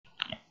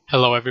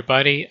Hello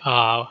everybody,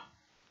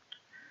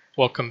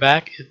 welcome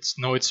back.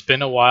 It's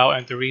been a while,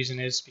 and the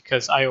reason is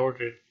because I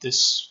ordered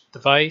this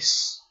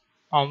device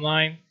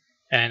online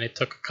and it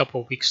took a couple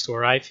of weeks to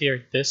arrive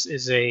here. This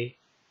is a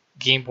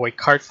Game Boy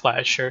card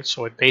flasher,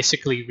 so it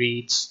basically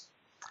reads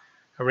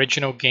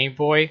original Game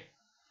Boy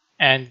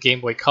and Game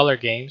Boy Color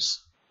games,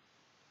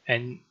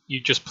 and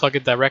you just plug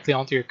it directly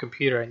onto your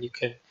computer and you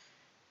can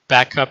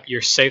back up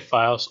your save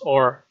files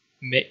or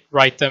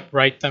write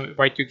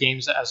your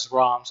games as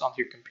ROMs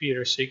onto your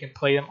computer, so you can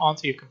play them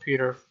onto your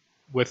computer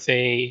with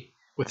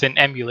an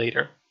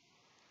emulator,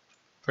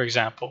 for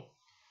example.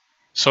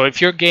 So if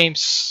your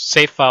game's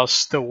save files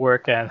still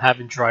work and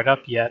haven't dried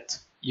up yet,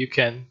 you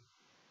can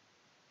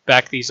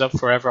back these up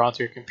forever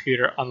onto your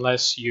computer,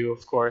 unless you,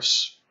 of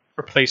course,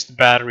 replace the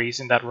batteries,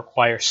 and that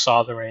requires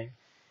soldering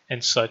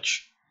and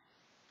such.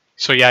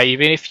 So yeah,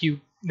 even if you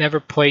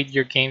never played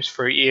your games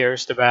for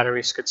years, the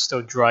batteries could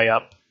still dry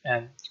up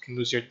and you can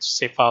lose your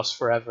save files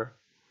forever.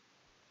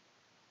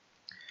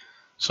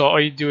 So all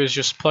you do is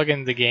just plug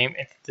in the game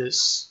into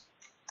this.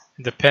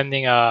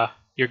 Depending,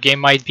 your game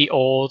might be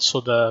old, so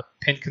the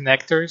pin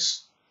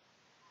connectors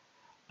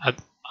at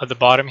the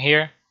bottom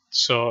here,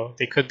 so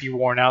they could be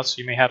worn out, so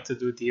you may have to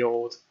do the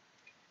old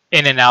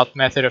in and out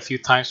method a few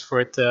times for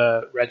it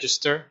to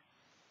register.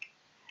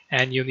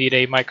 And you'll need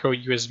a micro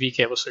USB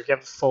cable. So if you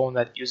have a phone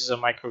that uses a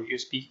micro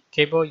USB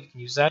cable, you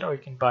can use that, or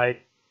you can buy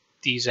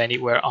these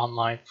anywhere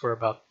online for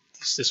about,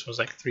 this was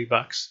like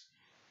 $3.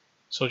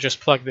 So just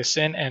plug this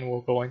in and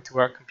we'll go into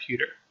our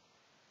computer.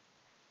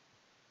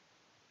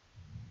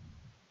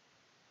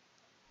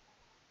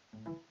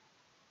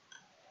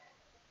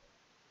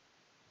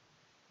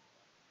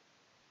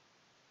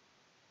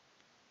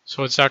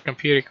 So it's our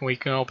computer. We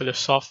can open the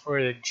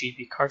software, the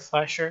GB card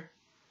flasher.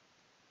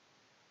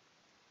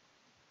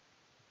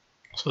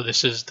 So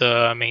this is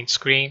the main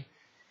screen.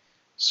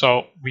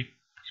 So we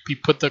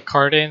put the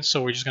card in,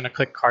 so we're just going to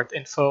click card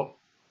info.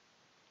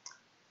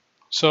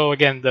 So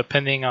again,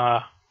 depending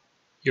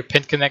your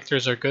pin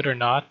connectors are good or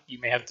not, you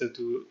may have to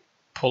do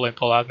pull in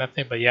pull out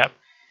method, but yeah,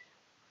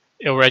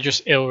 it'll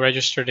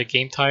register the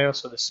game title.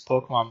 So this is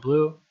Pokemon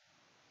Blue.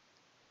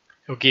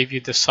 It'll give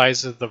you the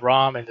size of the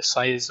ROM and the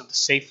size of the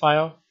save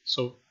file.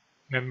 So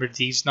remember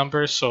these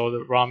numbers. So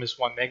the ROM is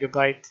 1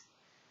 megabyte.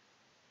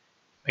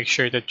 Make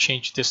sure to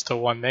change this to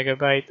 1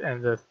 megabyte,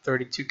 and the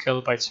 32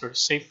 kilobytes for the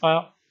save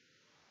file.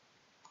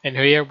 And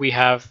here we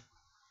have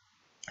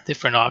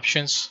different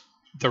options.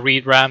 The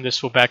read RAM,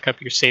 this will back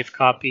up your save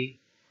copy.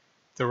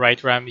 The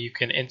write RAM, you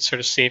can insert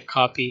a save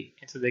copy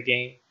into the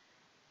game.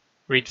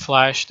 Read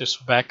flash, this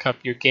will back up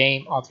your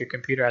game onto your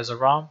computer as a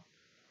ROM.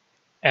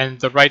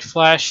 And the write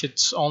flash,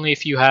 it's only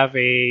if you have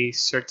a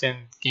certain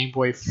Game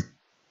Boy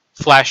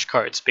flash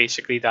cards,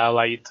 basically, that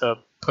allow you to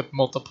put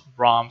multiple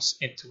ROMs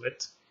into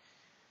it.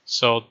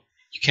 So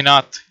you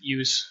cannot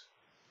use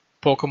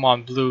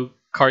Pokemon Blue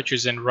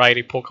cartridge and write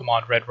a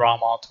Pokemon Red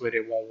ROM onto it.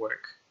 It won't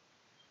work.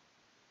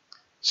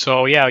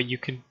 So yeah, you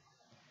can.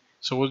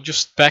 So we'll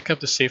just back up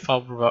the save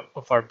file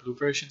of our Blue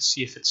version,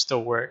 see if it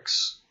still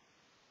works.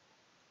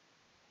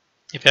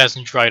 If it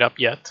hasn't dried up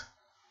yet.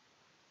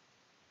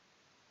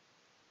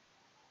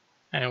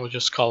 And we'll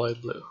just call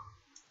it Blue.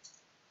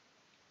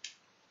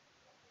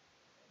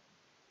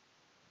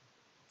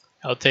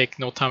 It'll take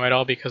no time at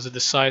all because of the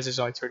size is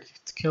only 32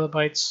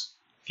 kilobytes.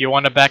 If you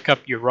want to back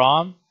up your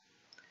ROM,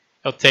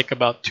 it'll take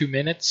about 2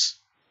 minutes.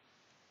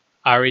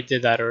 I already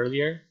did that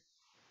earlier.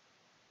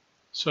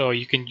 So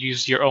you can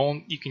use your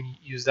own, you can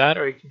use that,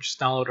 or you can just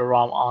download a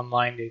ROM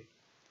online.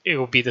 It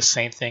will be the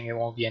same thing, it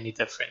won't be any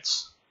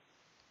difference.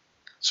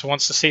 So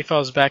once the save file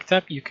is backed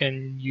up, you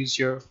can use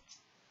your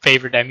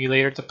favorite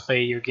emulator to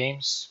play your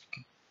games.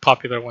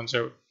 Popular ones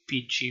are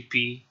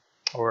BGB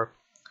or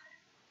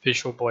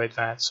Visual Boy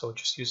Advance, so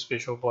just use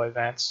Visual Boy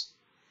Advance.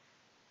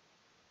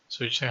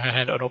 So just go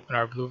ahead and open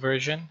our Blue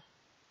version.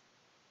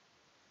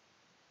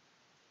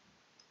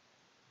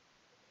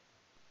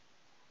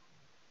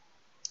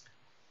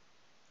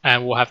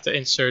 And we'll have to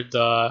insert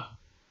the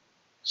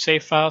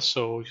save file,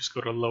 so we'll just go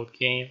to load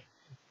game,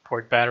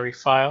 import battery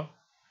file,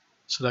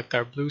 select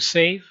our Blue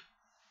save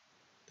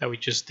that we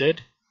just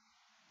did.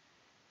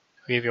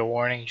 I'll give you a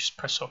warning, just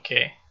press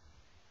OK.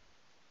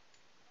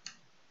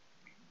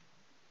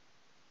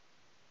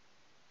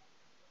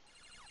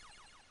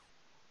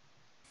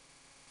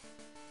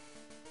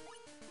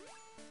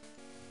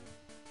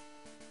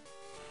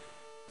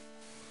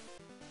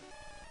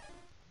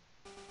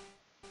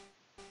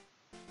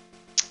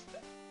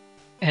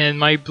 And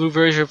my Blue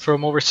version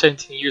from over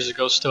 17 years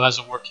ago still has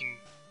a working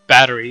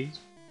battery,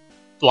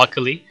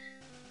 luckily.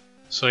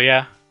 So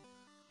yeah,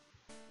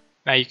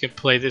 now you can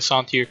play this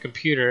onto your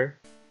computer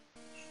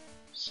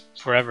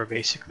forever,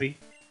 basically.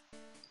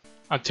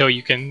 Until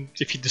you can,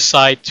 if you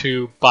decide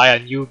to buy a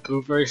new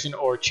Blue version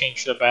or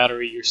change the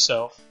battery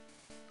yourself.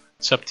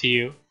 It's up to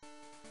you.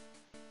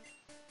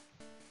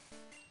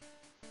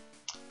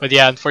 But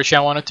yeah,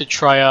 unfortunately I wanted to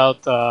try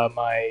out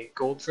my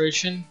gold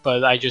version,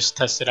 but I just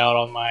tested out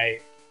on my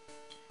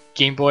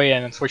Game Boy,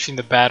 and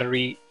unfortunately the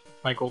battery,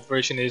 my gold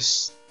version,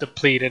 is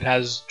depleted,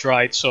 has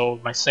dried, so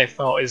my save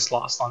file is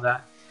lost on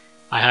that.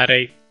 I had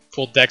a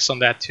full dex on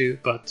that too,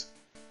 but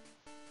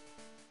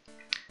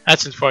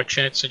that's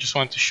unfortunate. So I just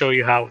wanted to show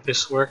you how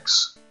this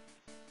works.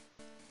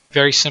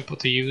 Very simple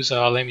to use.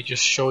 Let me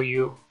just show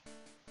you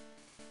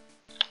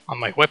on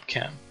my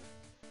webcam.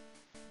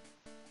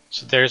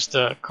 So there's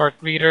the card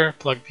reader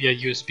plugged via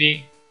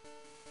USB.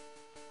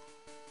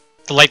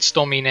 The lights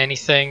don't mean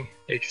anything.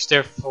 They're just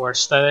there for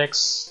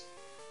aesthetics.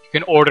 You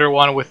can order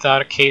one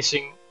without a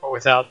casing or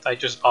without. I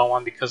just bought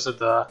one because of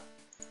the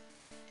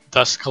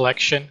dust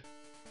collection.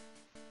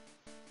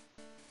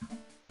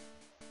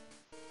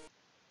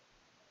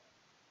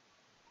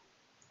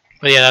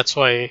 But yeah, that's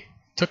why it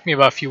took me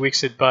about a few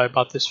weeks to buy. I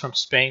bought this from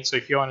Spain, so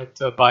if you wanted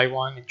to buy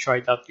one and try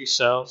it out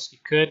yourselves, you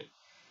could.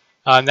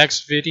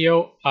 Next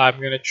video, I'm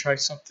going to try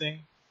something.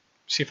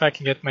 See if I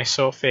can get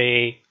myself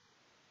a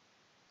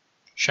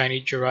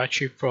shiny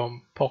Jirachi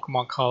from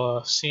Pokemon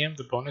Colosseum,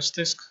 the bonus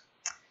disc.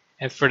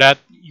 And for that,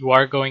 you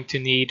are going to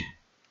need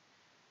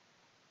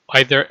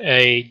either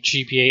a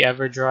GBA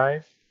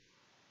EverDrive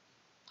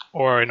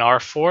or an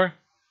R4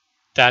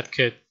 that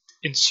could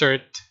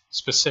insert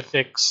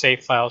specific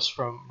save files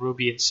from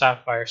Ruby and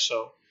Sapphire.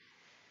 So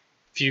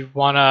if you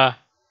don't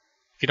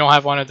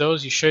have one of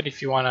those, you should.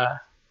 If you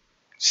wanna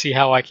see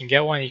how I can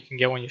get one, you can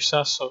get one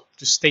yourself. So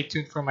just stay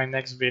tuned for my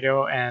next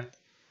video, and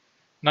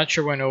not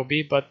sure when it will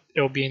be, but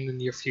it will be in the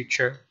near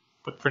future.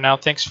 But for now,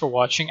 thanks for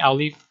watching. I'll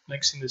leave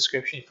links in the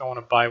description if you want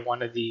to buy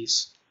one of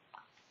these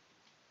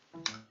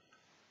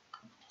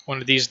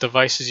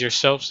devices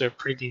yourselves. They're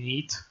pretty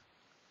neat.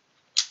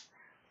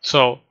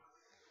 So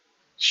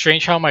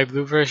strange how my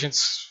blue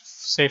version's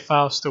save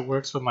file still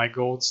works, but my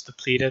gold's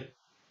depleted.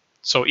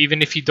 So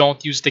even if you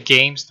don't use the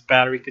games, the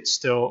battery could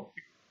still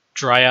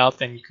dry out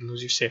and you can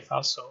lose your save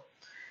file. So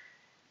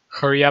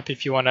hurry up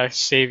if you want to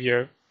save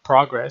your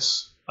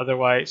progress.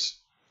 Otherwise,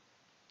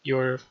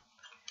 you're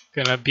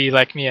gonna be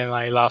like me and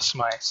I lost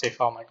my save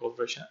file, my gold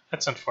version.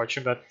 That's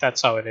unfortunate, but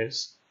that's how it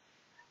is.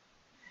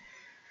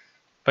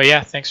 But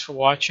yeah, thanks for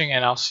watching,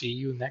 and I'll see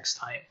you next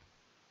time.